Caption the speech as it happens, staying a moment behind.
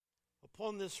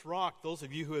Upon this rock, those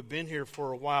of you who have been here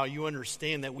for a while, you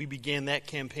understand that we began that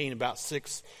campaign about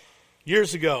 6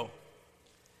 years ago.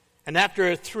 And after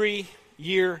a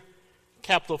 3-year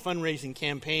capital fundraising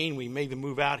campaign, we made the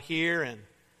move out here, and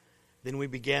then we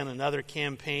began another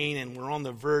campaign, and we're on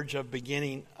the verge of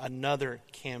beginning another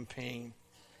campaign.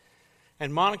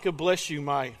 And Monica, bless you,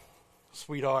 my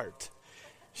sweetheart,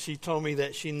 she told me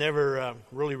that she never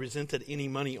really resented any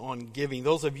money on giving.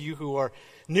 Those of you who are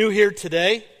new here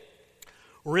today,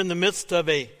 we're in the midst of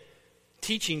a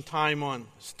teaching time on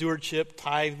stewardship,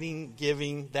 tithing,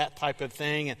 giving, that type of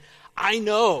thing. And I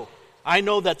know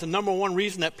that the number one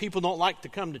reason that people don't like to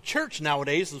come to church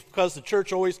nowadays is because the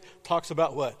church always talks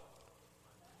about what?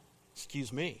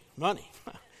 Excuse me, money.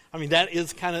 I mean, that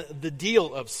is kind of the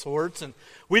deal of sorts. And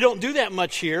we don't do that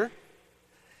much here.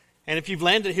 And if you've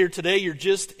landed here today, you're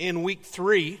just in week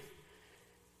 3.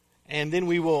 And then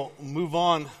we will move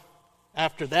on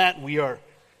after that. We are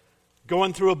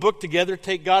going through a book together,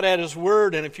 Take God at His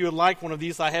Word. And if you would like one of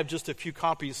these, I have just a few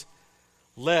copies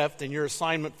left. And your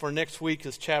assignment for next week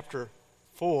is chapter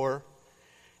 4.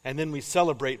 And then we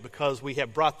celebrate because we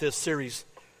have brought this series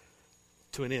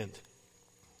to an end.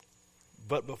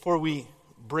 But before we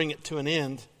bring it to an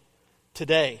end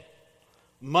today,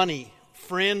 money,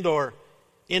 friend or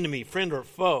enemy, friend or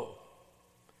foe.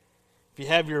 If you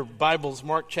have your Bibles,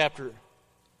 Mark chapter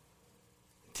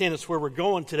 10 is where we're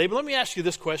going today. But let me ask you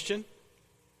this question.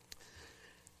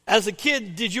 As a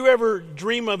kid, did you ever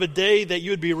dream of a day that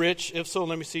you would be rich? If so,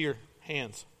 let me see your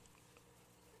hands.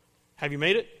 Have you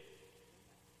made it?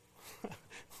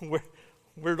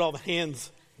 Where'd all the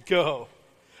hands go?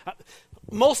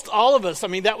 Most all of us, I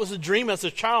mean, that was a dream as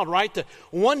a child, right? To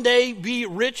one day be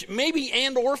rich, maybe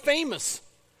and or famous.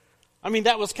 I mean,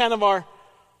 that was kind of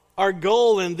our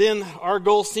goal, and then our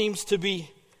goal seems to be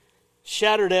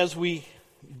shattered as we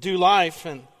do life,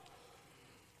 and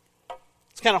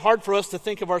it's kind of hard for us to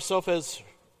think of ourselves as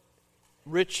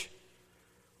rich,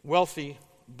 wealthy,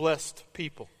 blessed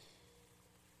people.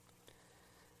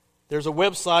 There's a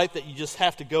website that you just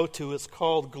have to go to. It's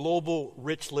called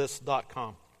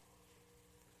globalrichlist.com.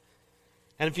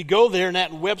 And if you go there in that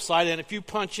website, and if you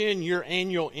punch in your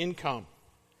annual income,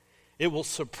 it will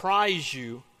surprise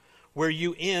you where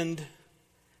you end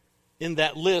in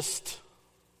that list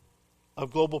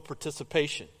of global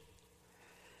participation.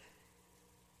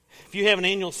 If you have an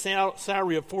annual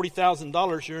salary of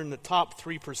 $40,000, you're in the top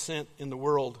 3% in the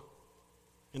world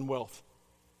in wealth.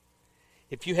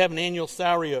 If you have an annual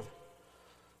salary of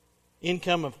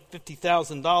income of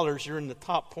 $50,000, you're in the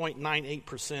top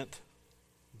 0.98%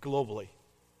 globally.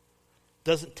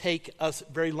 Doesn't take us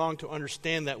very long to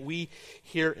understand that we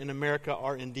here in America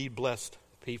are indeed blessed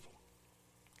people.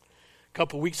 A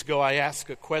couple weeks ago, I asked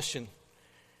a question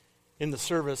in the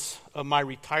service of my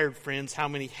retired friends, how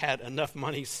many had enough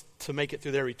money to make it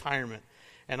through their retirement.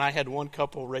 And I had one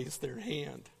couple raise their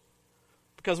hand.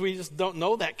 Because we just don't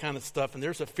know that kind of stuff, and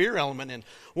there's a fear element. And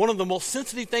one of the most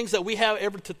sensitive things that we have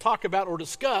ever to talk about or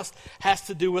discuss has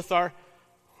to do with our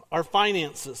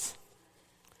finances.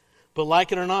 But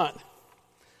like it or not,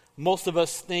 most of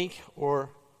us think or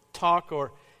talk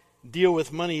or deal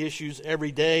with money issues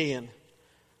every day, and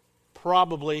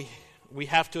probably we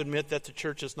have to admit that the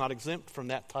church is not exempt from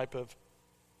that type of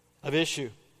issue.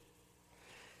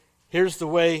 Here's the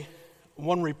way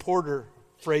one reporter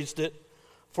phrased it.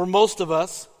 For most of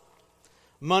us,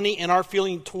 money and our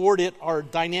feeling toward it are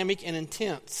dynamic and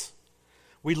intense.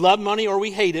 We love money or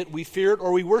we hate it, we fear it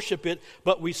or we worship it,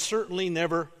 but we certainly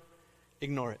never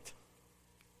ignore it.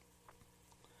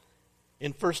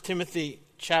 In 1 Timothy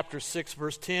chapter 6,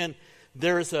 verse 10,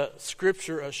 there is a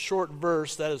scripture, a short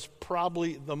verse that is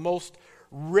probably the most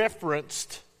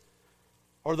referenced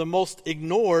or the most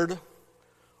ignored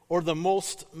or the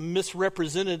most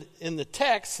misrepresented in the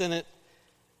text, and it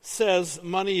says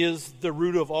money is the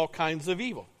root of all kinds of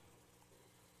evil.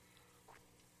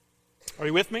 Are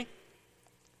you with me?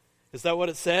 Is that what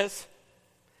it says?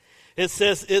 It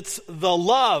says it's the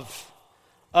love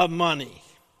of money.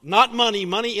 Not money.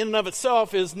 Money in and of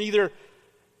itself is neither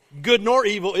good nor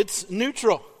evil. It's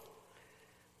neutral.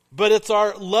 But it's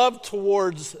our love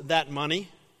towards that money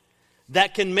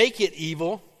that can make it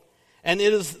evil. And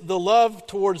it is the love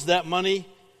towards that money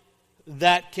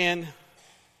that can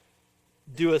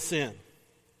do us in.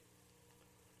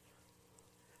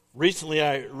 Recently,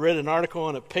 I read an article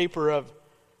in a paper of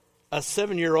a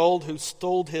 7-year-old who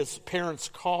stole his parents'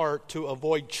 car to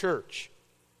avoid church.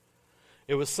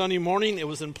 It was Sunday morning. It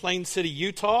was in Plain City,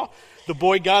 Utah. The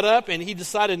boy got up and he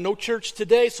decided no church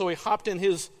today, so he hopped in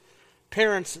his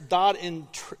parents'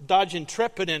 Dodge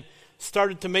Intrepid and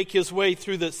started to make his way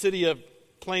through the city of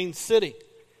Plain City.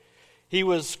 He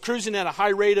was cruising at a high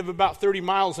rate of about 30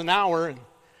 miles an hour, and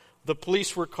the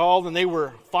police were called, and they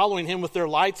were following him with their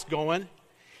lights going.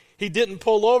 He didn't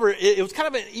pull over. It was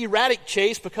kind of an erratic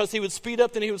chase because he would speed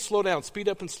up, then he would slow down, speed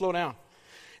up and slow down.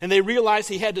 And they realized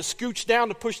he had to scooch down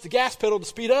to push the gas pedal to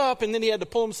speed up, and then he had to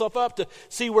pull himself up to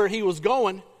see where he was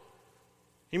going.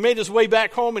 He made his way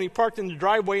back home, and he parked in the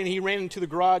driveway, and he ran into the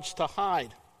garage to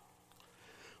hide.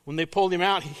 When they pulled him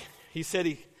out, he said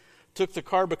he took the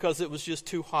car because it was just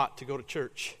too hot to go to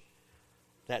church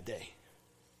that day.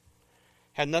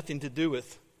 Had nothing to do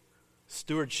with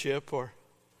stewardship or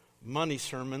money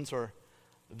sermons or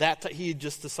that. He had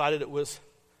just decided it was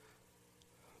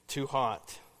too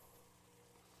hot.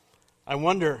 I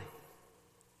wonder,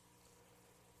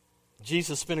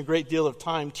 Jesus spent a great deal of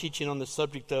time teaching on the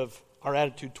subject of our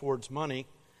attitude towards money.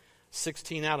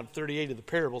 16 out of 38 of the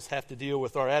parables have to deal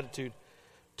with our attitude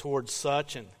towards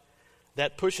such, and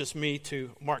that pushes me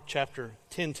to Mark chapter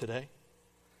 10 today.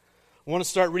 I want to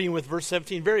start reading with verse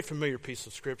 17, very familiar piece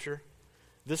of Scripture.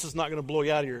 This is not going to blow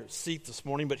you out of your seat this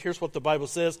morning, but here's what the Bible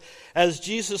says. As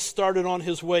Jesus started on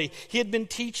his way, he had been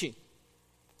teaching.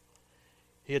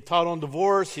 He had taught on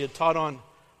divorce. He had taught on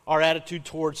our attitude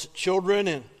towards children.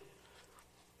 And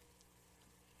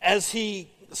as he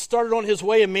started on his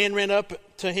way, a man ran up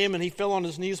to him and he fell on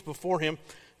his knees before him.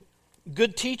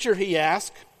 "Good teacher," he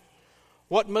asked,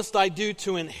 "what must I do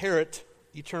to inherit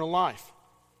eternal life?"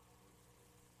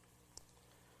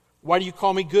 "Why do you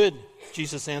call me good?"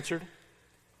 Jesus answered.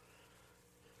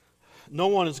 "No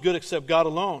one is good except God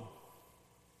alone."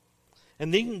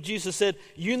 And then Jesus said,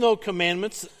 "You know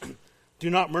commandments. Do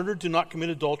not murder, do not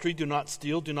commit adultery, do not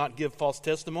steal, do not give false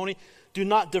testimony, do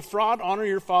not defraud, honor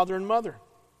your father and mother."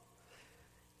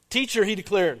 "Teacher," he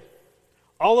declared,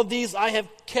 "all of these I have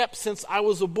kept since I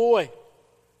was a boy."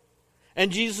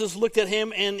 And Jesus looked at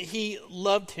him and he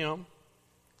loved him.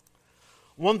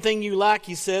 "One thing you lack,"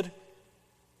 he said.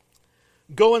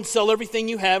 "Go and sell everything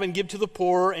you have and give to the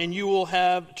poor, and you will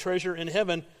have treasure in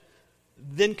heaven.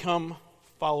 Then come,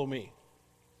 follow me."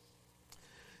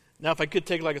 Now, if I could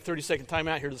take like a 30-second time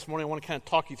out here this morning, I want to kind of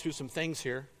talk you through some things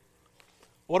here.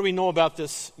 What do we know about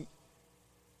this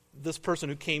person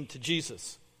who came to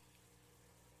Jesus?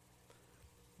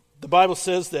 The Bible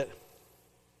says that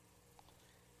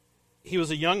he was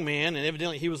a young man, and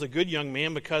evidently he was a good young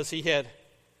man because he had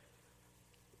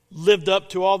lived up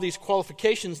to all these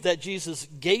qualifications that Jesus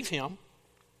gave him.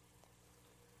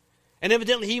 And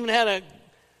evidently he even had a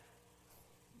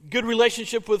good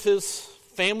relationship with his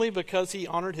family because he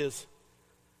honored his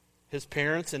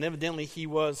parents, and evidently he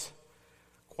was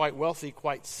quite wealthy,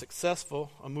 quite successful,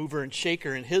 a mover and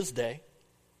shaker in his day.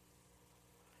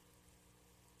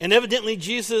 And evidently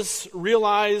Jesus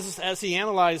realized as he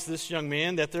analyzed this young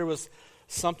man that there was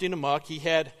something amok. He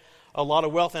had a lot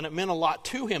of wealth, and it meant a lot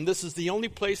to him. This is the only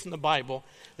place in the Bible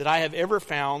that I have ever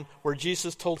found where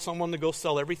Jesus told someone to go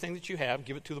sell everything that you have,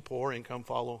 give it to the poor, and come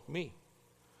follow me.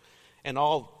 And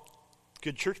all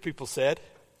good church people said,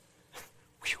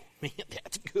 "Whew, man,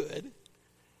 that's good."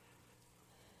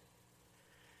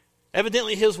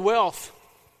 Evidently his wealth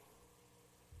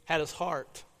had his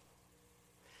heart.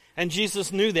 And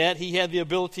Jesus knew that. He had the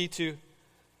ability to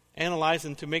analyze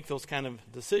and to make those kind of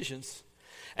decisions.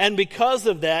 And because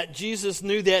of that, Jesus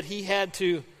knew that he had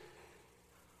to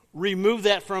remove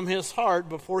that from his heart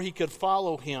before he could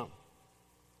follow him.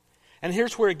 And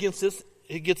here's where it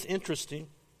gets interesting.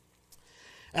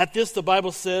 At this, the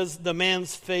Bible says, the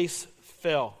man's face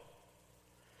fell.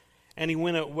 And he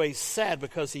went away sad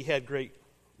because he had great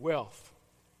wealth.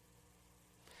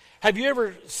 Have you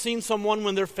ever seen someone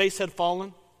when their face had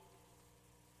fallen?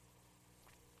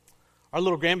 Our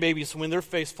little grandbabies, when their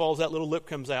face falls, that little lip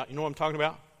comes out. You know what I'm talking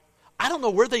about? I don't know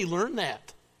where they learned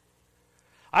that.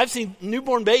 I've seen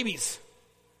newborn babies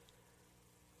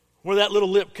where that little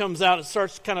lip comes out, it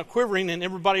starts kind of quivering, and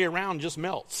everybody around just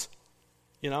melts.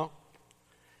 You know?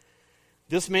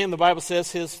 This man, the Bible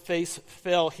says, his face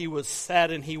fell. He was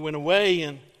sad and he went away.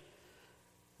 And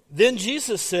then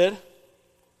Jesus said,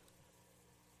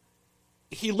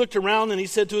 he looked around and he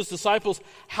said to his disciples,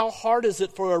 "How hard is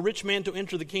it for a rich man to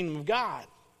enter the kingdom of God?"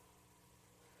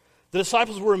 The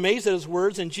disciples were amazed at his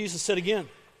words, and Jesus said again,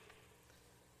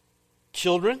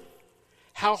 "Children,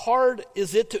 how hard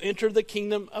is it to enter the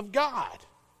kingdom of God?"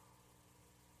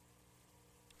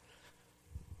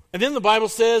 And then the Bible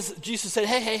says, Jesus said,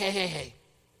 Hey.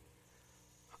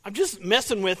 I'm just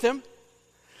messing with him.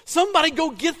 Somebody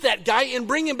go get that guy and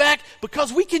bring him back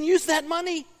because we can use that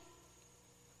money.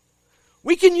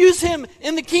 We can use him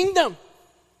in the kingdom.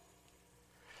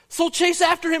 So chase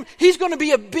after him. He's going to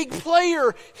be a big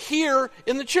player here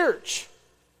in the church.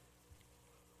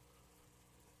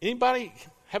 Anybody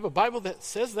have a Bible that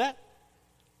says that?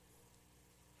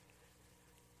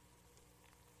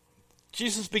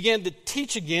 Jesus began to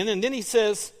teach again, and then he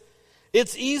says,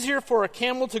 it's easier for a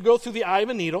camel to go through the eye of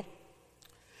a needle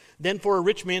than for a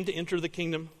rich man to enter the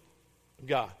kingdom of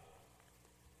God.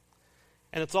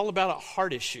 And it's all about a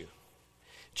heart issue.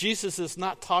 Jesus is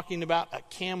not talking about a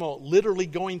camel literally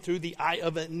going through the eye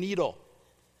of a needle.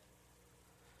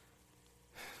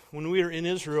 When we were in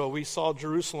Israel, we saw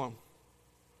Jerusalem.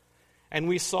 And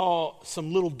we saw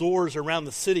some little doors around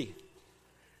the city.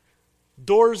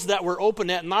 Doors that were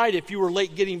open at night. If you were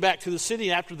late getting back to the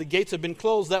city after the gates had been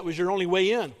closed, that was your only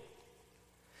way in.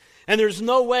 And there's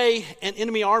no way an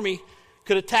enemy army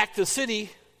could attack the city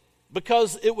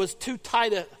because it was too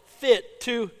tight a fit,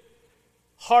 too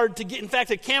hard to get. In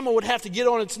fact, a camel would have to get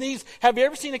on its knees. Have you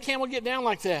ever seen a camel get down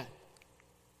like that?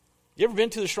 You ever been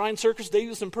to the Shrine Circus? They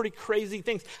do some pretty crazy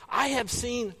things. I have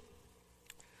seen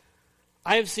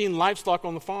livestock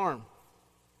on the farm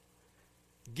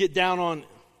get down on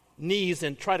knees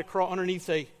and try to crawl underneath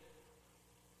a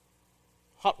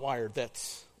hot wire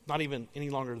that's not even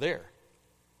any longer there.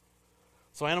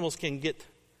 So animals can get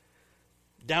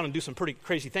down and do some pretty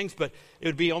crazy things, but it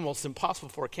would be almost impossible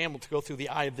for a camel to go through the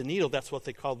eye of the needle. That's what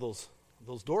they call those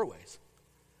doorways.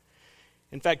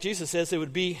 In fact, Jesus says it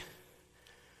would be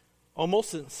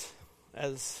almost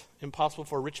as impossible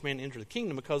for a rich man to enter the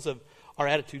kingdom because of our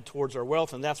attitude towards our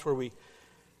wealth, and that's where we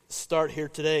start here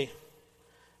today.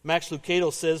 Max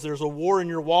Lucado says there's a war in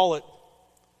your wallet.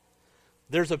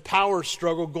 There's a power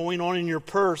struggle going on in your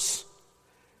purse.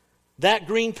 That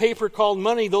green paper called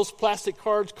money, those plastic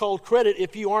cards called credit,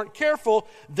 if you aren't careful,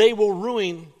 they will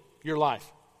ruin your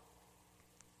life.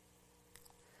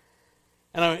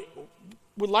 And I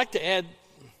would like to add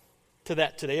to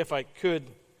that today, if I could,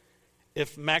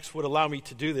 if Max would allow me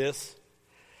to do this.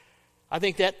 I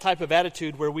think that type of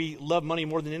attitude where we love money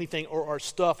more than anything, or our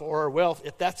stuff, or our wealth,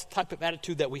 if that's the type of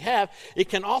attitude that we have, it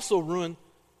can also ruin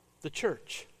the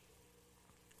church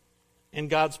and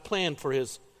God's plan for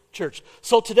his church.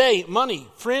 So today, money,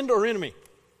 friend or enemy?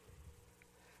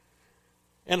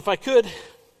 And if I could,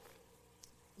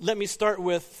 let me start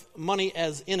with money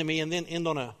as enemy and then end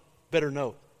on a better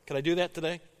note. Can I do that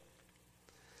today?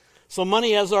 So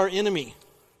money as our enemy.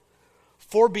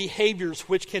 4 behaviors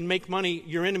which can make money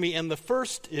your enemy, and the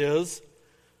first is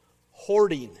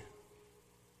hoarding.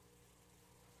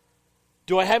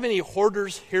 Do I have any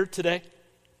hoarders here today?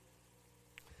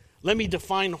 Let me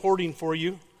define hoarding for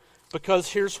you,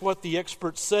 because here's what the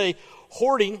experts say.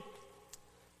 Hoarding,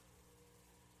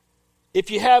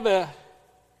 if you have a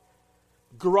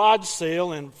garage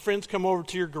sale and friends come over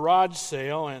to your garage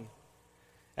sale, and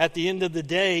at the end of the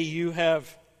day you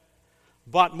have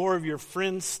bought more of your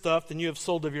friend's stuff than you have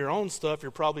sold of your own stuff,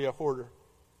 you're probably a hoarder.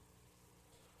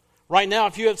 Right now,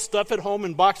 if you have stuff at home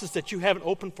in boxes that you haven't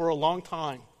opened for a long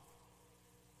time,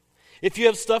 if you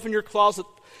have stuff in your closet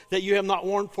that you have not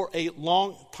worn for a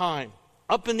long time,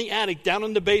 up in the attic, down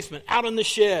in the basement, out in the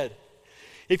shed,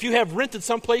 if you have rented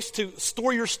someplace to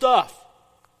store your stuff,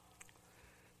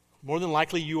 more than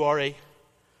likely you are a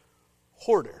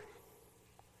hoarder.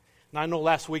 Now, I know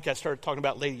last week I started talking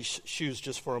about ladies' shoes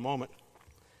just for a moment.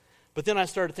 But then I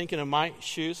started thinking of my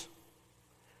shoes.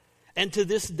 And to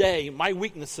this day, my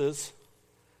weaknesses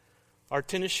are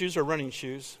tennis shoes or running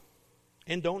shoes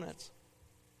and donuts.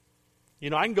 You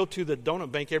know, I can go to the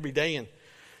donut bank every day and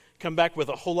come back with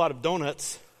a whole lot of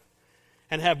donuts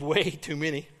and have way too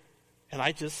many. And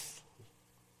I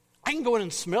can go in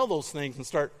and smell those things and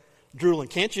start drooling,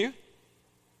 can't you? In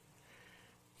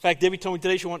fact, Debbie told me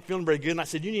today she wasn't feeling very good, and I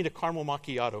said, you need a caramel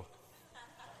macchiato.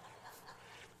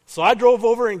 So I drove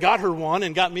over and got her one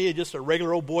and got me just a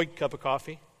regular old boy cup of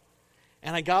coffee.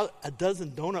 And I got a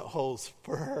dozen donut holes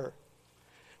for her.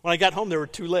 When I got home, there were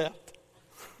 2 left.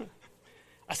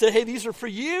 I said, hey, these are for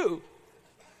you.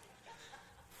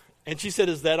 And she said,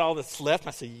 is that all that's left? And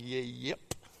I said, yep,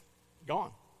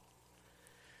 gone.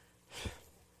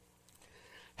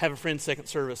 Have a friend, second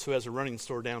service, who has a running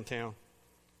store downtown.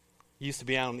 He used to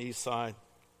be out on the east side.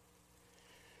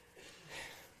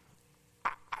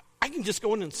 I can just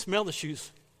go in and smell the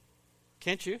shoes.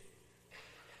 Can't you?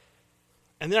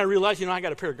 And then I realized, I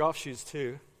got a pair of golf shoes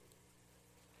too.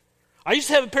 I used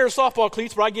to have a pair of softball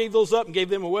cleats, but I gave those up and gave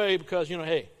them away because,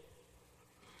 hey.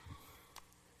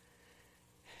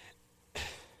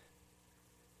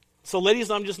 So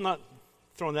ladies, I'm just not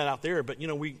throwing that out there, but,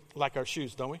 we like our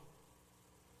shoes, don't we?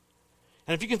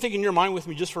 And if you can think in your mind with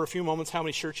me just for a few moments how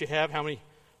many shirts you have, how many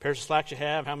pairs of slacks you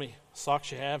have, how many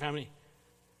socks you have, how many.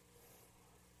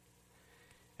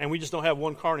 And we just don't have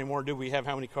one car anymore, do we? Have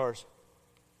how many cars?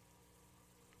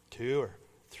 2 or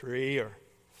 3 or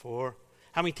 4.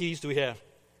 How many TVs do we have?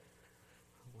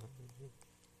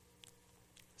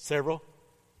 Several.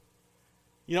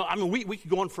 We could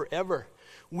go on forever.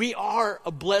 We are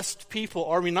a blessed people,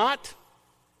 are we not?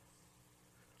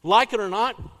 Like it or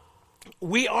not,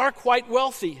 we are quite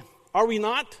wealthy, are we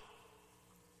not?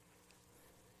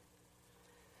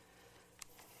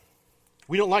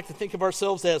 We don't like to think of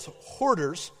ourselves as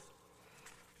hoarders,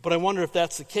 but I wonder if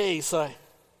that's the case. I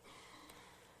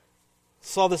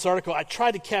saw this article. I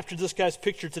tried to capture this guy's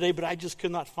picture today, but I just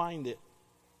could not find it.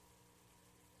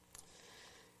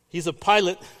 He's a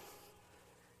pilot.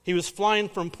 He was flying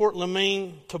from Portland,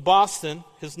 Maine to Boston.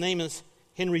 His name is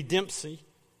Henry Dempsey.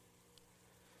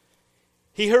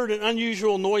 He heard an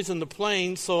unusual noise in the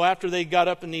plane, so after they got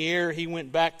up in the air, he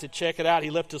went back to check it out. He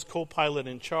left his co-pilot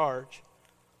in charge.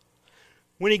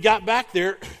 When he got back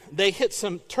there, they hit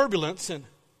some turbulence, and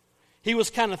he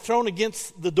was kind of thrown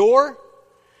against the door,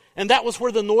 and that was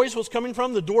where the noise was coming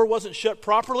from. The door wasn't shut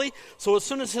properly, so as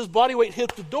soon as his body weight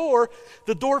hit the door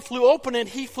flew open, and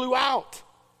he flew out.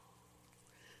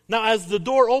 Now, as the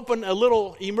door opened, a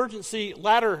little emergency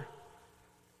ladder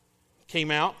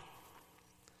came out,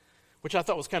 which I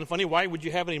thought was kind of funny. Why would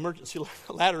you have an emergency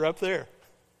ladder up there?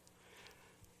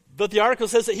 But the article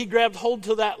says that he grabbed hold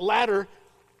to that ladder,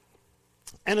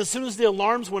 and as soon as the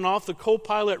alarms went off, the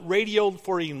co-pilot radioed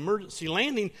for an emergency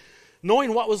landing,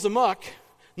 knowing what was amuck,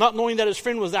 not knowing that his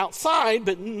friend was outside,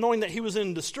 but knowing that he was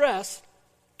in distress.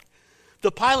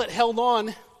 The pilot held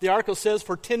on, the article says,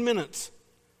 for 10 minutes.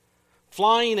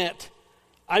 Flying at,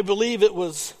 I believe it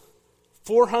was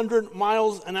 200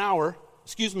 miles an hour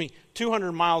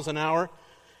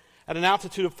at an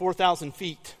altitude of 4,000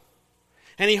 feet.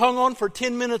 And he hung on for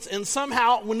 10 minutes, and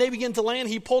somehow when they began to land,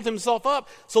 he pulled himself up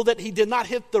so that he did not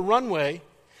hit the runway.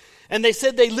 And they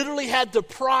said they literally had to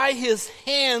pry his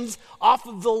hands off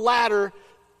of the ladder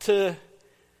to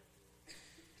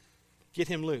get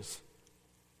him loose.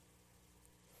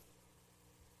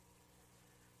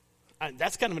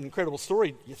 That's kind of an incredible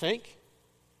story, you think?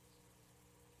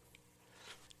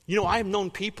 I have known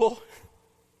people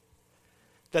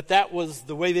that was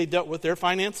the way they dealt with their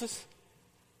finances.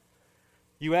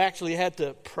 You actually had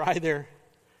to pry their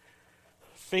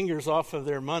fingers off of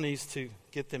their monies to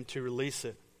get them to release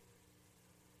it.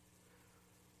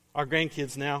 Our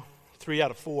grandkids now, 3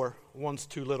 out of 4, one's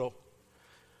too little,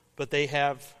 but they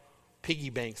have piggy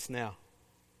banks now.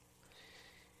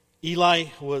 Eli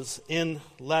was in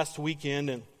last weekend,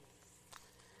 and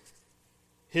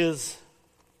his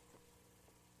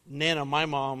Nana, my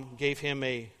mom, gave him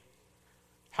a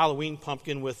Halloween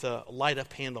pumpkin with a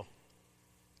light-up handle.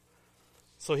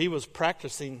 So he was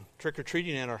practicing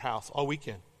trick-or-treating at our house all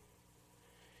weekend.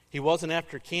 He wasn't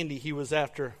after candy, he was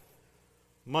after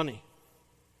money.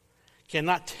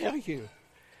 Cannot tell you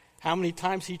how many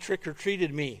times he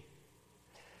trick-or-treated me.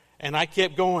 And I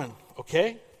kept going,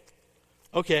 okay,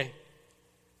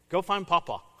 go find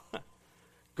Papa.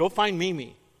 Go find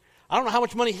Mimi. I don't know how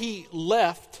much money he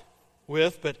left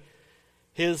with, but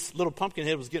his little pumpkin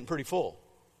head was getting pretty full.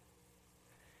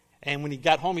 And when he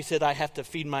got home, he said, I have to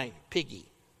feed my piggy.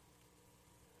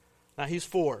 Now, he's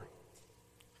 4.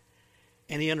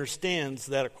 And he understands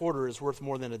that a quarter is worth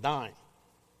more than a dime.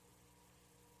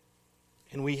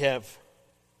 And we have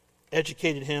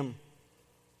educated him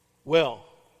well,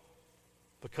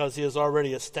 because he is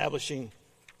already establishing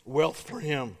wealth for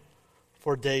him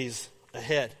for days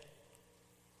ahead.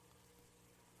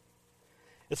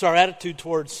 It's our attitude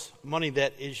towards money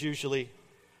that is usually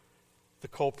the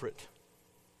culprit.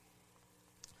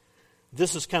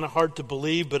 This is kind of hard to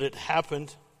believe, but it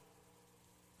happened.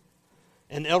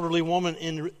 An elderly woman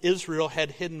in Israel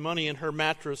had hidden money in her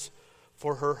mattress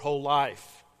for her whole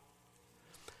life.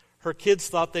 Her kids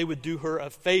thought they would do her a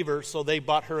favor, so they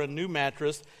bought her a new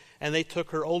mattress, and they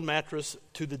took her old mattress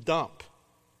to the dump.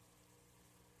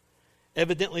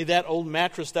 Evidently, that old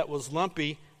mattress that was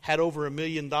lumpy had over $1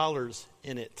 million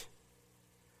in it.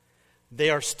 They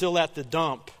are still at the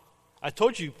dump. I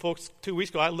told you folks 2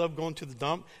 weeks ago I love going to the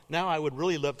dump. Now I would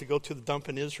really love to go to the dump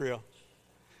in Israel.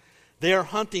 They are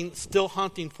still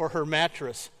hunting for her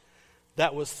mattress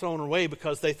that was thrown away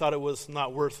because they thought it was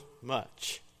not worth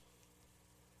much.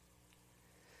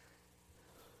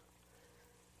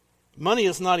 Money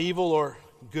is not evil or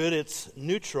good, it's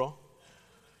neutral.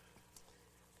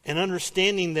 And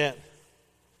understanding that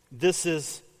this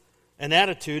is an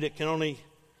attitude, it can only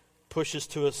push us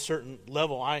to a certain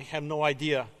level. I have no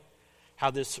idea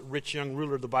how this rich young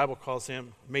ruler, the Bible calls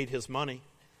him, made his money.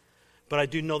 But I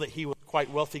do know that he was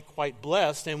quite wealthy, quite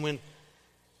blessed. And when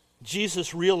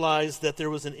Jesus realized that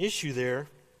there was an issue there,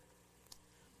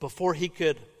 before he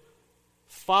could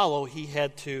follow, he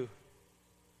had to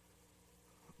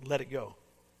let it go.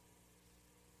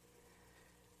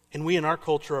 And we in our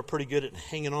culture are pretty good at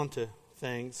hanging on to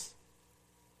things.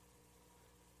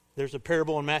 There's a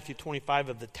parable in Matthew 25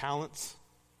 of the talents.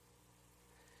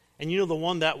 And you know the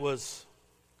one that was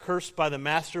cursed by the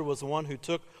master was the one who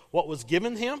took what was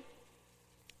given him.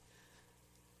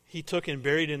 He took and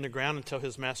buried it in the ground until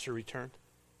his master returned.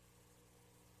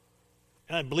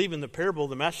 And I believe in the parable,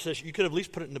 the master says, you could at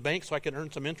least put it in the bank so I could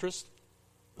earn some interest.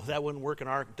 Well, that wouldn't work in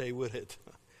our day, would it?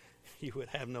 You would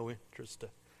have no interest.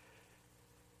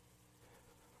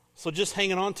 So just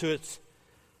hanging on to it's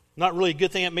not really a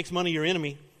good thing. It makes money your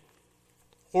enemy.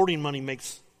 Hoarding money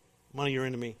makes money your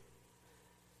enemy.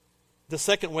 The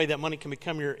second way that money can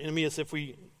become your enemy is if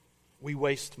we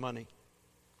waste money.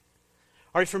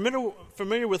 Are you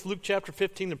familiar with Luke chapter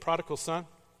 15, the prodigal son?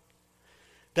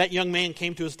 That young man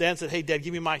came to his dad and said, hey, Dad,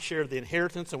 give me my share of the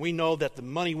inheritance. And we know that the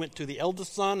money went to the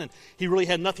eldest son, and he really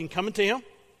had nothing coming to him.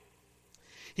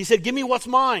 He said, give me what's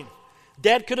mine.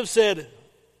 Dad could have said,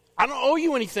 I don't owe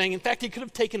you anything. In fact, he could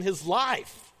have taken his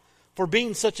life for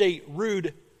being such a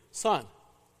rude son.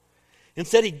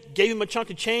 Instead, he gave him a chunk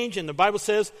of change, and the Bible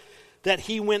says that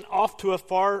he went off to a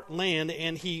far land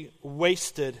and he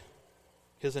wasted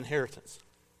his inheritance.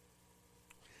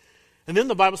 And then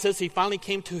the Bible says he finally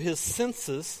came to his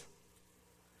senses,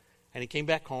 and he came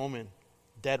back home, and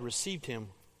Dad received him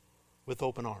with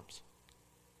open arms.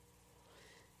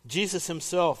 Jesus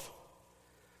himself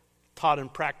taught in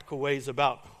practical ways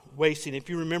about wasting. If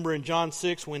you remember in John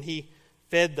 6 when he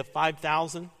fed the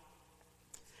 5,000,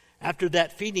 after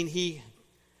that feeding he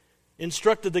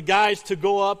instructed the guys to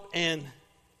go up and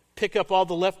pick up all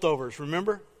the leftovers.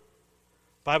 Remember?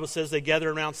 The Bible says they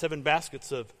gathered around 7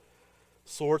 baskets of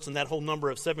sorts, and that whole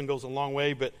number of 7 goes a long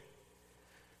way, but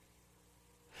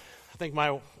I think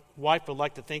my wife would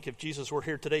like to think if Jesus were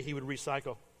here today, he would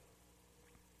recycle.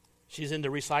 She's into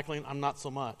recycling. I'm not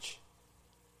so much.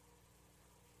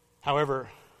 However,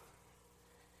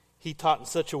 he taught in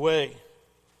such a way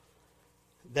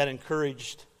that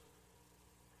encouraged,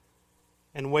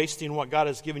 and wasting what God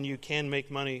has given you can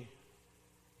make money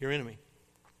your enemy.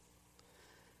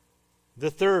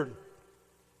 The third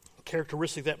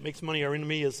characteristic that makes money our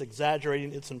enemy is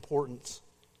exaggerating its importance.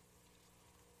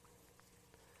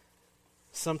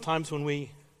 Sometimes when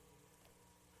we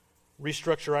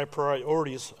restructure our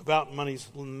priorities about money,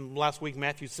 last week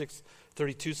Matthew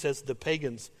 6:32 says the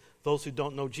pagans, those who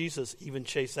don't know Jesus, even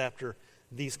chase after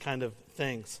these kind of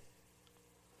things.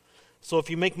 So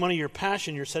if you make money your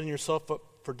passion, you're setting yourself up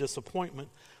for disappointment,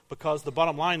 because the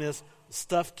bottom line is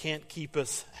stuff can't keep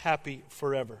us happy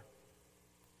forever.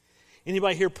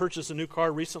 Anybody here purchased a new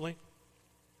car recently?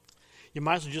 You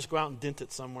might as well just go out and dent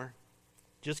it somewhere.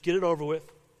 Just get it over with.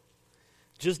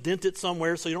 Just dent it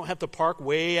somewhere so you don't have to park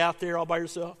way out there all by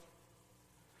yourself.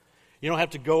 You don't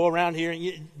have to go around here, and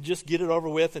you just get it over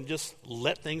with and just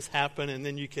let things happen, and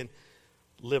then you can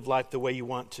live life the way you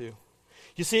want to.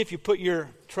 You see, if you put your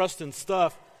trust in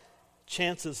stuff,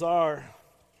 chances are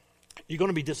you're going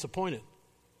to be disappointed.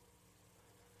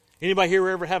 Anybody here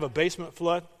ever have a basement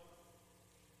flood?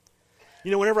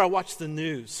 You know, whenever I watch the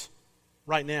news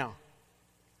right now,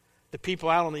 the people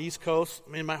out on the East Coast,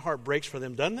 man, my heart breaks for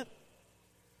them, doesn't it?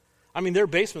 I mean, their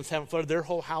basements haven't flooded. Their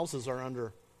whole houses are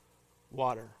under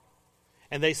water.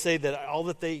 And they say that all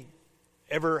that they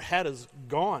ever had is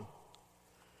gone.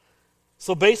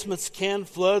 So basements can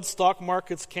flood. Stock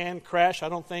markets can crash. I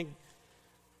don't think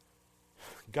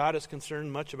God is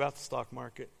concerned much about the stock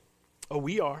market. Oh,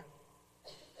 we are.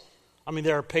 I mean,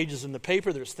 there are pages in the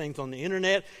paper. There's things on the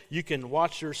internet. You can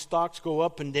watch your stocks go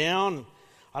up and down.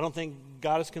 I don't think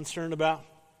God is concerned about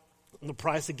the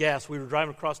price of gas. We were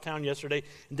driving across town yesterday,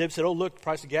 and Deb said, oh, look, the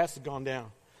price of gas has gone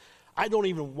down. I don't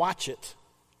even watch it,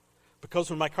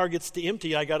 because when my car gets to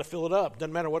empty, I got to fill it up.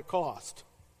 Doesn't matter what it costs.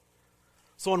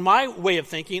 So in my way of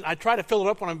thinking, I try to fill it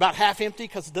up when I'm about half empty,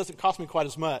 because it doesn't cost me quite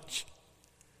as much.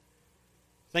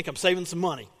 I think I'm saving some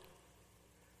money.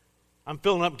 I'm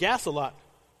filling up gas a lot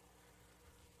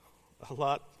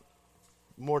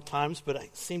more times, but I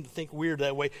seem to think weird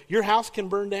that way. Your house can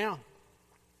burn down.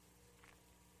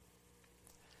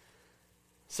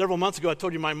 Several months ago, I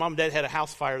told you my mom and dad had a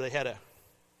house fire. They had a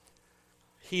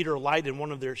heater light in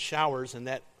one of their showers, and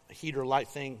that heater light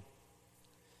thing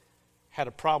had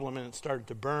a problem, and it started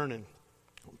to burn, and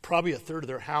probably a third of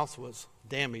their house was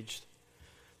damaged.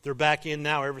 They're back in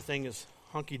now. Everything is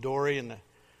hunky-dory, and the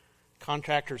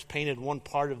contractors painted one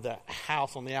part of the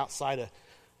house on the outside of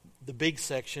the big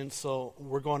section, so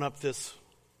we're going up this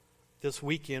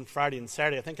weekend, Friday and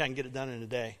Saturday. I think I can get it done in a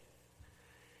day.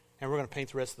 And we're going to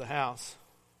paint the rest of the house,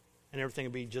 and everything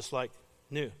will be just like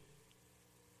new.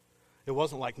 It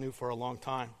wasn't like new for a long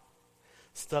time.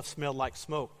 Stuff smelled like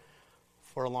smoke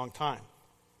for a long time.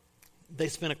 They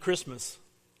spent a Christmas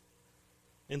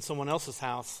in someone else's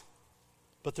house,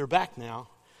 but they're back now.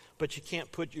 but you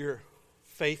can't put your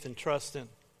faith and trust in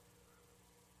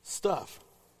stuff.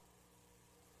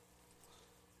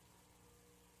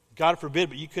 God forbid,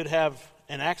 but you could have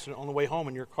an accident on the way home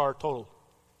and your car totaled.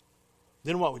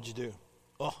 Then what would you do?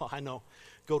 Oh, I know.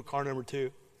 Go to car number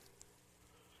 2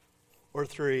 or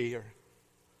 3 or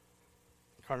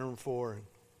car number 4 and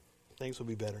things will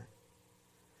be better.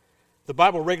 The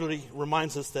Bible regularly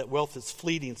reminds us that wealth is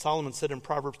fleeting. Solomon said in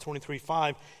Proverbs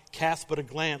 23:5, "Cast but a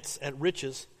glance at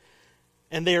riches,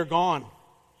 and they are gone.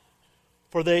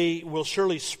 For they will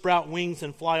surely sprout wings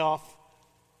and fly off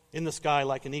in the sky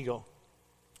like an eagle."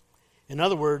 In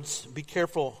other words, be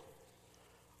careful.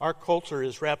 Our culture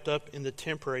is wrapped up in the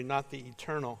temporary, not the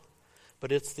eternal.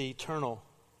 But it's the eternal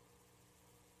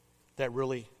that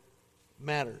really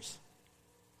matters.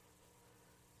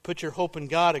 Put your hope in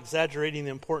God. Exaggerating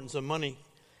the importance of money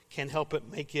can help it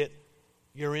make it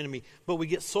your enemy. But we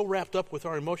get so wrapped up with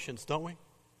our emotions, don't we?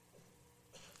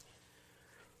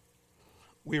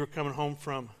 We were coming home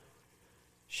from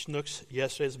Schnucks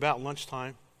yesterday. It was about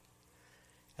lunchtime.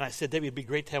 And I said, Debbie, it'd be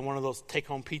great to have one of those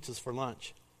take-home pizzas for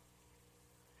lunch.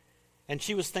 And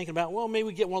she was thinking about, well, maybe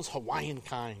we get one of those Hawaiian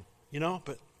kind,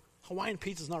 but Hawaiian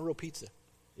pizza is not real pizza,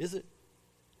 is it?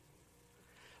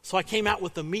 So I came out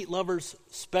with the Meat Lovers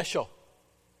Special.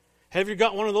 Have you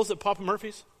got one of those at Papa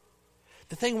Murphy's?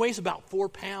 The thing weighs about 4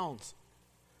 pounds.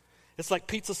 It's like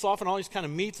pizza sauce and all these kind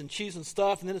of meats and cheese and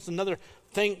stuff, and then it's another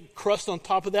thing crust on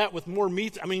top of that with more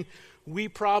meats. I mean, we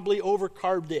probably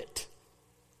overcarbed it.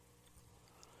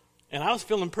 And I was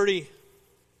feeling pretty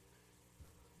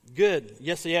good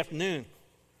yesterday afternoon.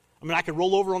 I mean, I could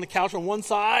roll over on the couch on one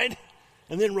side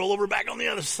and then roll over back on the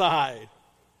other side.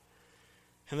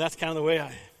 And that's kind of the way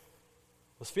I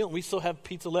was feeling. We still have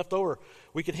pizza left over.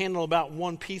 We could handle about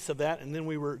one piece of that, and then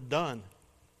we were done.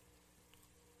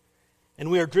 And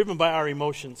we are driven by our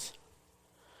emotions.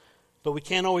 But we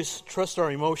can't always trust our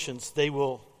emotions. They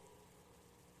will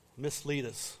mislead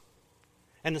us.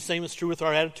 And the same is true with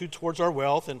our attitude towards our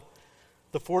wealth. And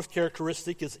the fourth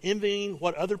characteristic is envying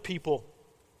what other people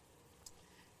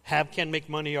have can make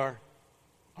money our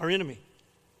enemy.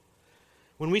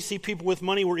 When we see people with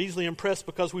money, we're easily impressed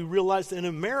because we realize that in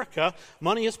America,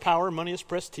 money is power, money is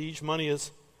prestige, money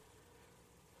is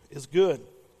good.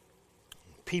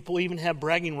 People even have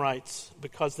bragging rights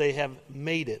because they have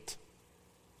made it.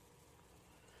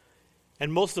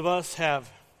 And most of us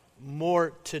have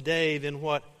more today than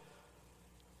what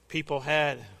people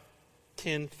had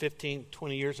 10, 15,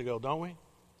 20 years ago, don't we?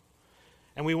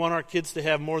 And we want our kids to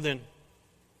have more than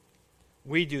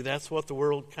we do. That's what the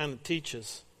world kind of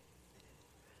teaches.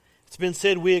 It's been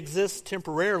said we exist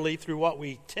temporarily through what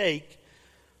we take,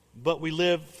 but we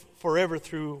live forever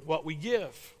through what we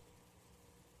give.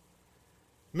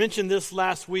 Mentioned this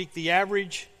last week. The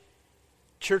average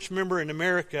church member in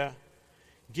America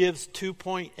gives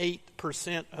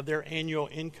 2.8% of their annual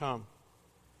income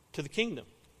to the kingdom.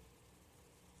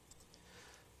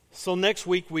 So next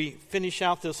week we finish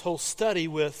out this whole study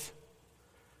with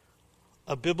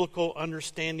a biblical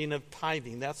understanding of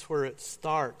tithing. That's where it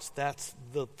starts. That's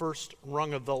the first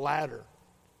rung of the ladder.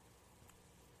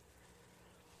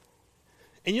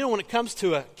 And when it comes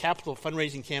to a capital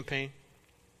fundraising campaign,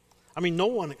 I mean, no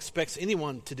one expects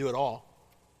anyone to do it all.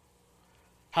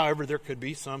 However, there could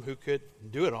be some who could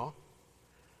do it all.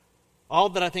 All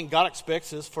that I think God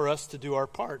expects is for us to do our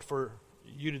part, for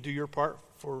you to do your part,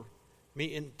 for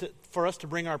me, and for us to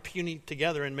bring our puny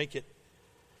together and make it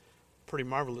pretty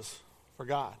marvelous for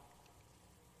God.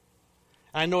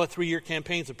 I know a 3-year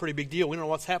campaign is a pretty big deal. We don't know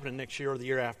what's happening next year or the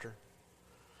year after.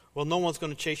 Well, no one's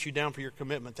going to chase you down for your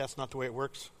commitment. That's not the way it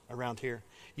works around here.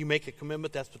 You make a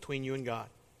commitment, that's between you and God.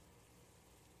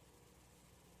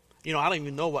 I don't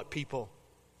even know what people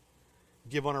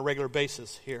give on a regular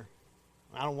basis here.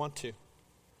 I don't want to.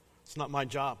 It's not my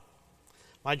job.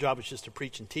 My job is just to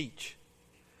preach and teach.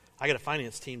 I got a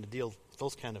finance team to deal with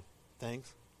those kind of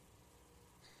things.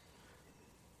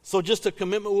 So just a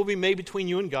commitment will be made between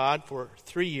you and God for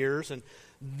 3 years. And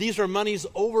these are monies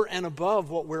over and above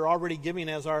what we're already giving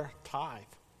as our tithe.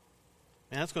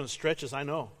 And that's going to stretch us, I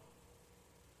know.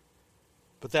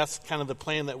 But that's kind of the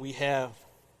plan that we have.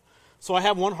 So I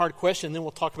have one hard question, then we'll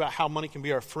talk about how money can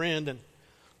be our friend. And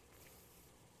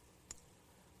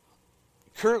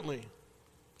currently,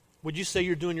 would you say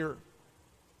you're doing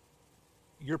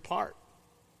your part?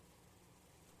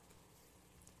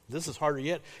 This is harder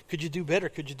yet. Could you do better?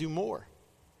 Could you do more?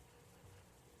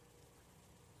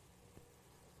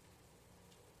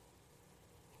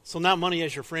 So now money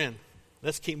as your friend.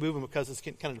 Let's keep moving because it's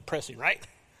getting kind of depressing, right?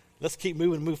 Let's keep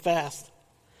moving and move fast.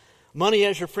 Money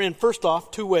as your friend. First off,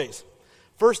 2 ways.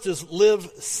 First is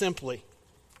live simply.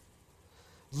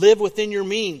 live within your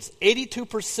means.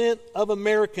 82% of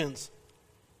Americans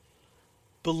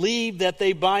believe that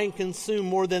they buy and consume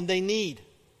more than they need.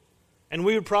 And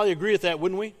we would probably agree with that,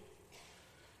 wouldn't we?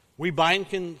 We buy and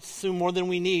consume more than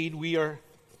we need. We are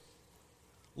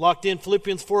locked in.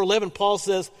 Philippians 4:11, Paul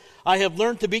says, I have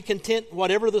learned to be content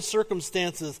whatever the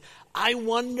circumstances. I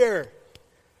wonder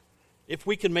if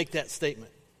we can make that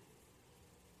statement.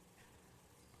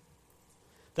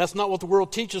 That's not what the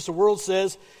world teaches. The world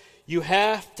says you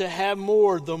have to have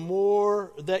more. The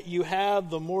more that you have,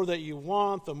 the more that you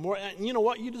want, the more. And you know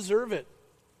what? You deserve it.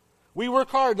 We work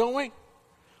hard, don't we?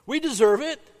 We deserve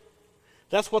it.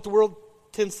 That's what the world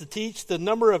tends to teach. The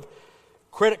number of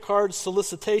credit card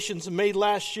solicitations made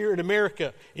last year in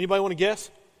America. Anybody want to guess?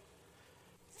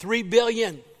 3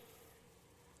 billion.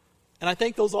 And I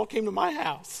think those all came to my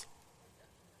house.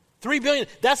 3 billion.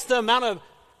 That's the amount of...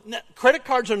 Credit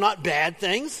cards are not bad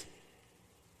things.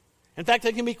 In fact,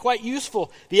 they can be quite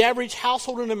useful. The average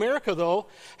household in America, though,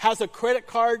 has a credit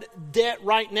card debt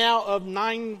right now of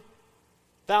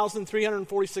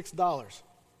 $9,346.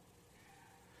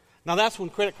 Now, that's when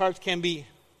credit cards can be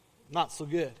not so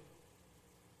good.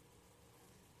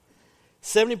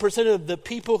 70% of the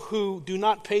people who do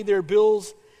not pay their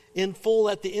bills in full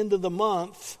at the end of the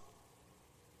month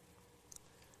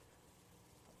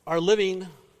are living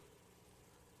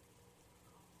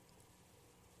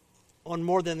on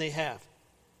more than they have.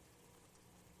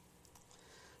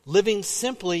 Living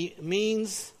simply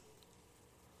means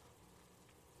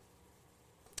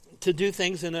to do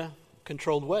things in a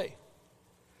controlled way.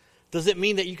 Does it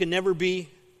mean that you can never be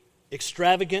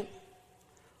extravagant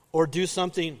or do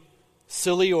something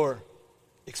silly or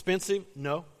expensive?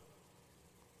 No.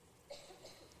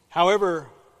 However,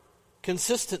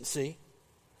 consistency,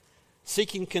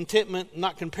 seeking contentment,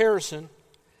 not comparison,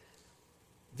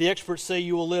 the experts say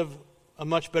you will live a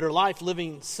much better life.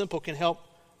 Living simple can help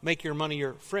make your money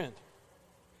your friend.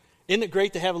 Isn't it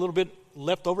great to have a little bit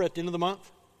left over at the end of the month?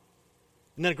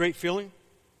 Isn't that a great feeling?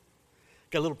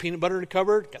 Got a little peanut butter in the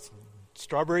cupboard, got some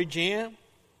strawberry jam.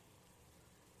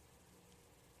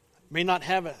 May not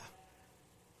have a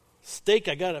steak,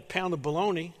 I got a pound of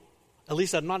bologna. At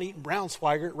least I'm not eating brown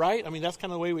swagger, right? I mean, that's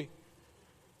kind of the way we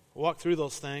walk through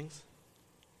those things.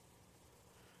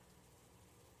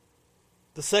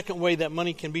 The second way that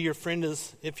money can be your friend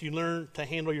is if you learn to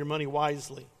handle your money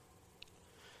wisely.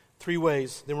 3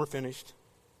 ways, then we're finished.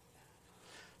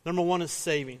 Number 1 is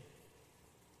saving.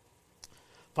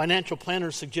 Financial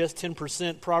planners suggest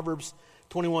 10%. Proverbs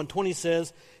 21:20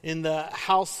 says, in the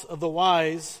house of the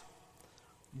wise,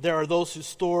 there are those who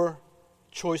store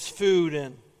choice food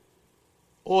and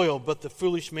oil, but the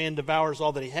foolish man devours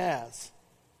all that he has.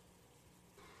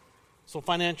 So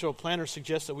financial planners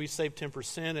suggest that we save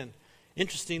 10%. And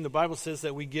interesting, the Bible says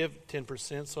that we give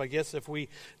 10%. So I guess if we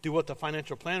do what the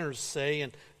financial planners say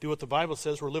and do what the Bible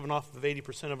says, we're living off of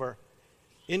 80% of our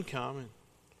income and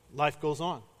life goes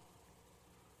on.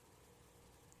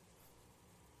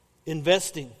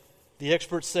 Investing. The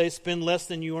experts say spend less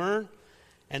than you earn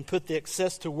and put the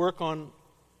excess to work on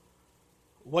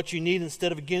what you need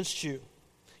instead of against you.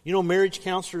 You know, marriage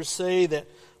counselors say that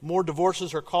more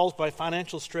divorces are caused by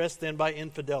financial stress than by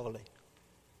infidelity.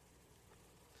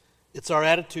 It's our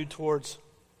attitude towards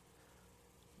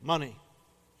money.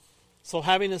 So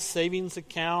having a savings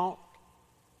account,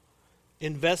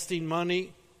 investing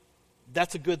money,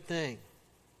 that's a good thing.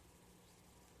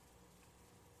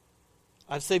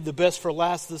 I've saved the best for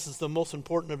last. This is the most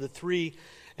important of the 3.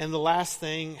 And the last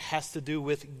thing has to do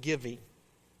with giving,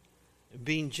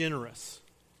 being generous.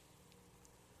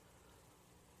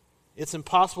 It's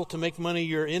impossible to make money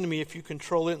your enemy if you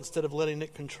control it instead of letting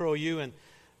it control you. And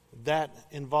that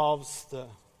involves the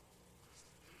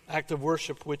act of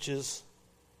worship, which is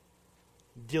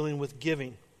dealing with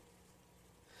giving.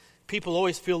 People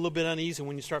always feel a little bit uneasy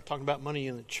when you start talking about money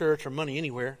in the church or money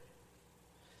anywhere.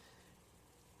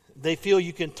 They feel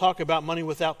you can talk about money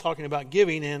without talking about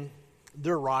giving, and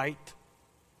they're right.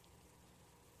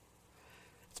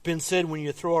 It's been said when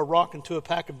you throw a rock into a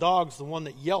pack of dogs, the one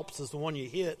that yelps is the one you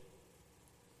hit.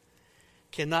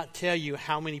 Cannot tell you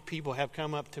how many people have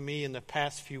come up to me in the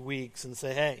past few weeks and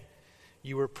say, hey,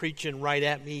 you were preaching right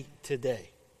at me today.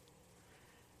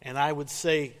 And I would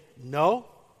say, no,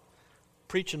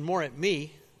 preaching more at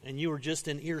me, and you were just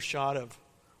in earshot of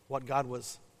what God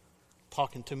was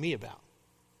talking to me about.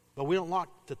 But we don't like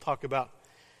to talk about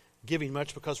giving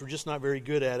much because we're just not very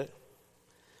good at it.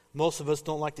 Most of us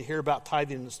don't like to hear about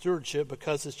tithing and stewardship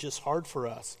because it's just hard for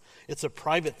us. It's a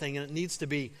private thing, and it needs to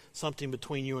be something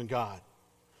between you and God.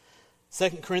 2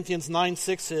 Corinthians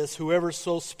 9:6 says, whoever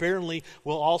sows sparingly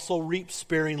will also reap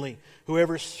sparingly.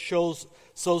 Whoever sows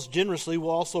generously will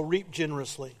also reap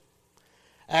generously.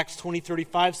 Acts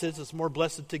 20:35 says it's more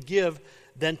blessed to give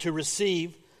than to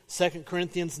receive. 2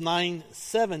 Corinthians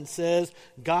 9:7 says,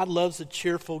 God loves a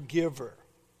cheerful giver.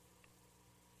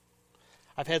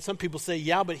 I've had some people say,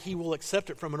 yeah, but he will accept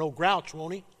it from an old grouch,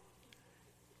 won't he?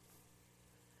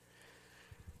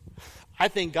 I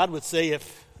think God would say,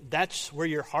 if that's where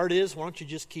your heart is, why don't you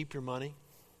just keep your money?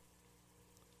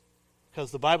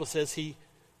 Because the Bible says he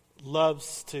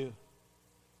loves to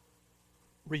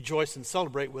rejoice and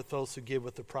celebrate with those who give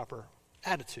with the proper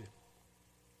attitude.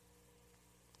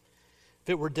 If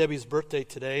it were Debbie's birthday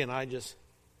today and I just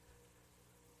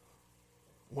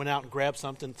went out and grabbed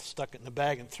something, stuck it in the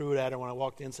bag and threw it at her when I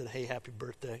walked in and said, hey, happy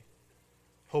birthday.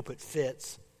 Hope it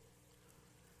fits.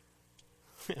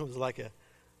 It was like a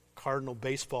Cardinal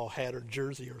baseball hat or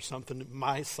jersey or something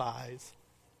my size.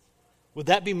 Would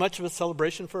that be much of a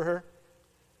celebration for her?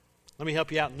 Let me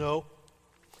help you out. No.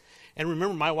 And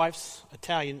remember, my wife's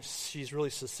Italian. She's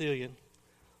really Sicilian.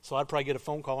 So I'd probably get a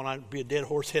phone call and I'd be a dead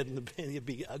horse head in the bin. It'd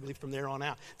be ugly from there on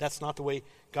out. That's not the way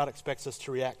God expects us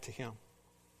to react to him.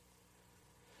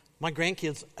 My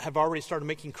grandkids have already started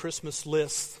making Christmas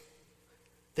lists.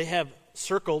 They have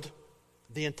circled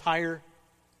the entire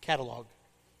catalog.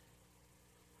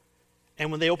 And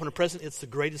when they open a present, it's the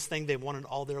greatest thing they've wanted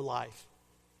all their life.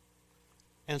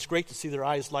 And it's great to see their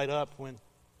eyes light up when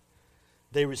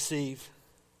they receive.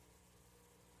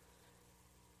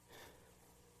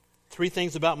 3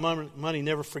 things about money.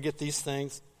 Never forget these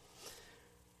things.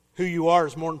 Who you are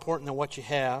is more important than what you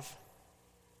have.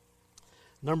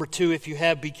 Number 2, if you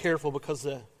have, be careful, because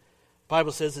the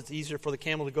Bible says it's easier for the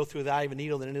camel to go through the eye of a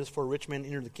needle than it is for a rich man to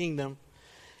enter the kingdom.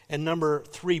 And number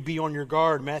 3, be on your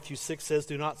guard. Matthew 6 says,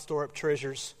 do not store up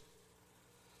treasures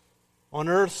on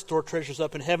earth. Store treasures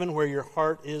up in heaven. Where your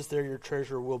heart is, there your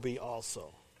treasure will be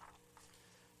also.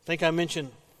 I think I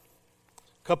mentioned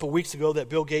a couple of weeks ago that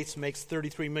Bill Gates makes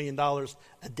 $33 million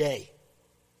a day.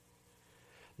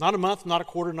 Not a month, not a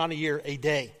quarter, not a year, a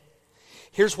day.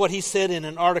 Here's what he said in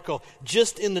an article.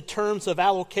 Just in the terms of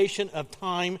allocation of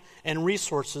time and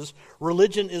resources,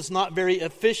 religion is not very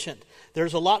efficient.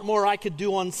 There's a lot more I could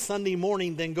do on Sunday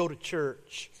morning than go to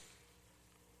church.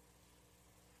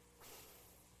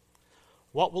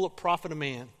 What will it profit a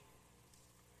man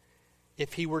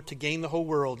if he were to gain the whole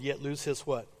world yet lose his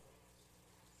what?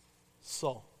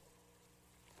 Soul.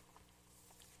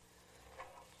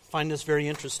 Find this very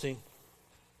interesting.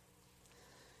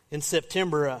 In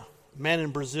September, a man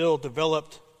in Brazil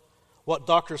developed what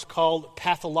doctors called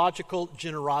pathological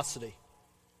generosity.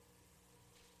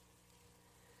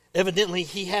 Evidently,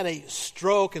 he had a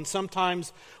stroke, and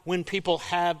sometimes when people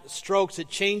have strokes, it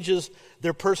changes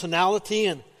their personality.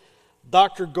 And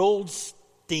Dr.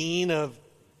 Goldstein of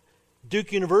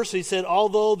Duke University said,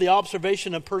 although the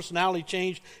observation of personality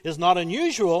change is not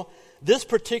unusual, this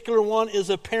particular one is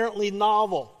apparently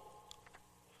novel.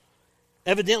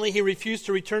 Evidently, he refused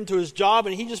to return to his job,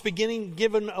 and he just began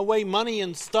giving away money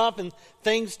and stuff and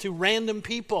things to random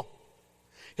people.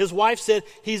 His wife said,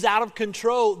 he's out of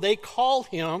control. They call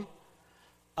him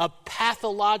a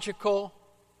pathological,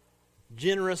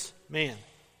 generous man.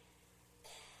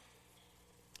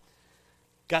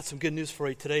 Got some good news for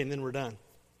you today, and then we're done.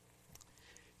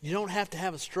 You don't have to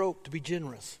have a stroke to be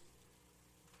generous.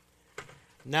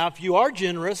 Now, if you are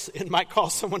generous, it might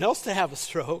cause someone else to have a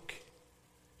stroke.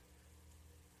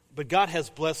 But God has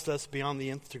blessed us beyond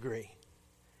the nth degree.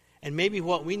 And maybe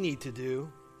what we need to do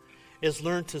is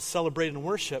learn to celebrate and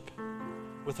worship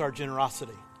with our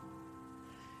generosity.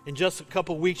 In just a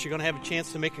couple of weeks, you're going to have a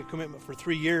chance to make a commitment for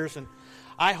 3 years. And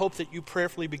I hope that you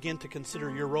prayerfully begin to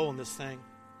consider your role in this thing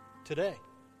today.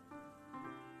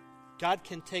 God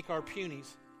can take our punies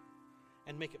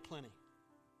and make it plenty.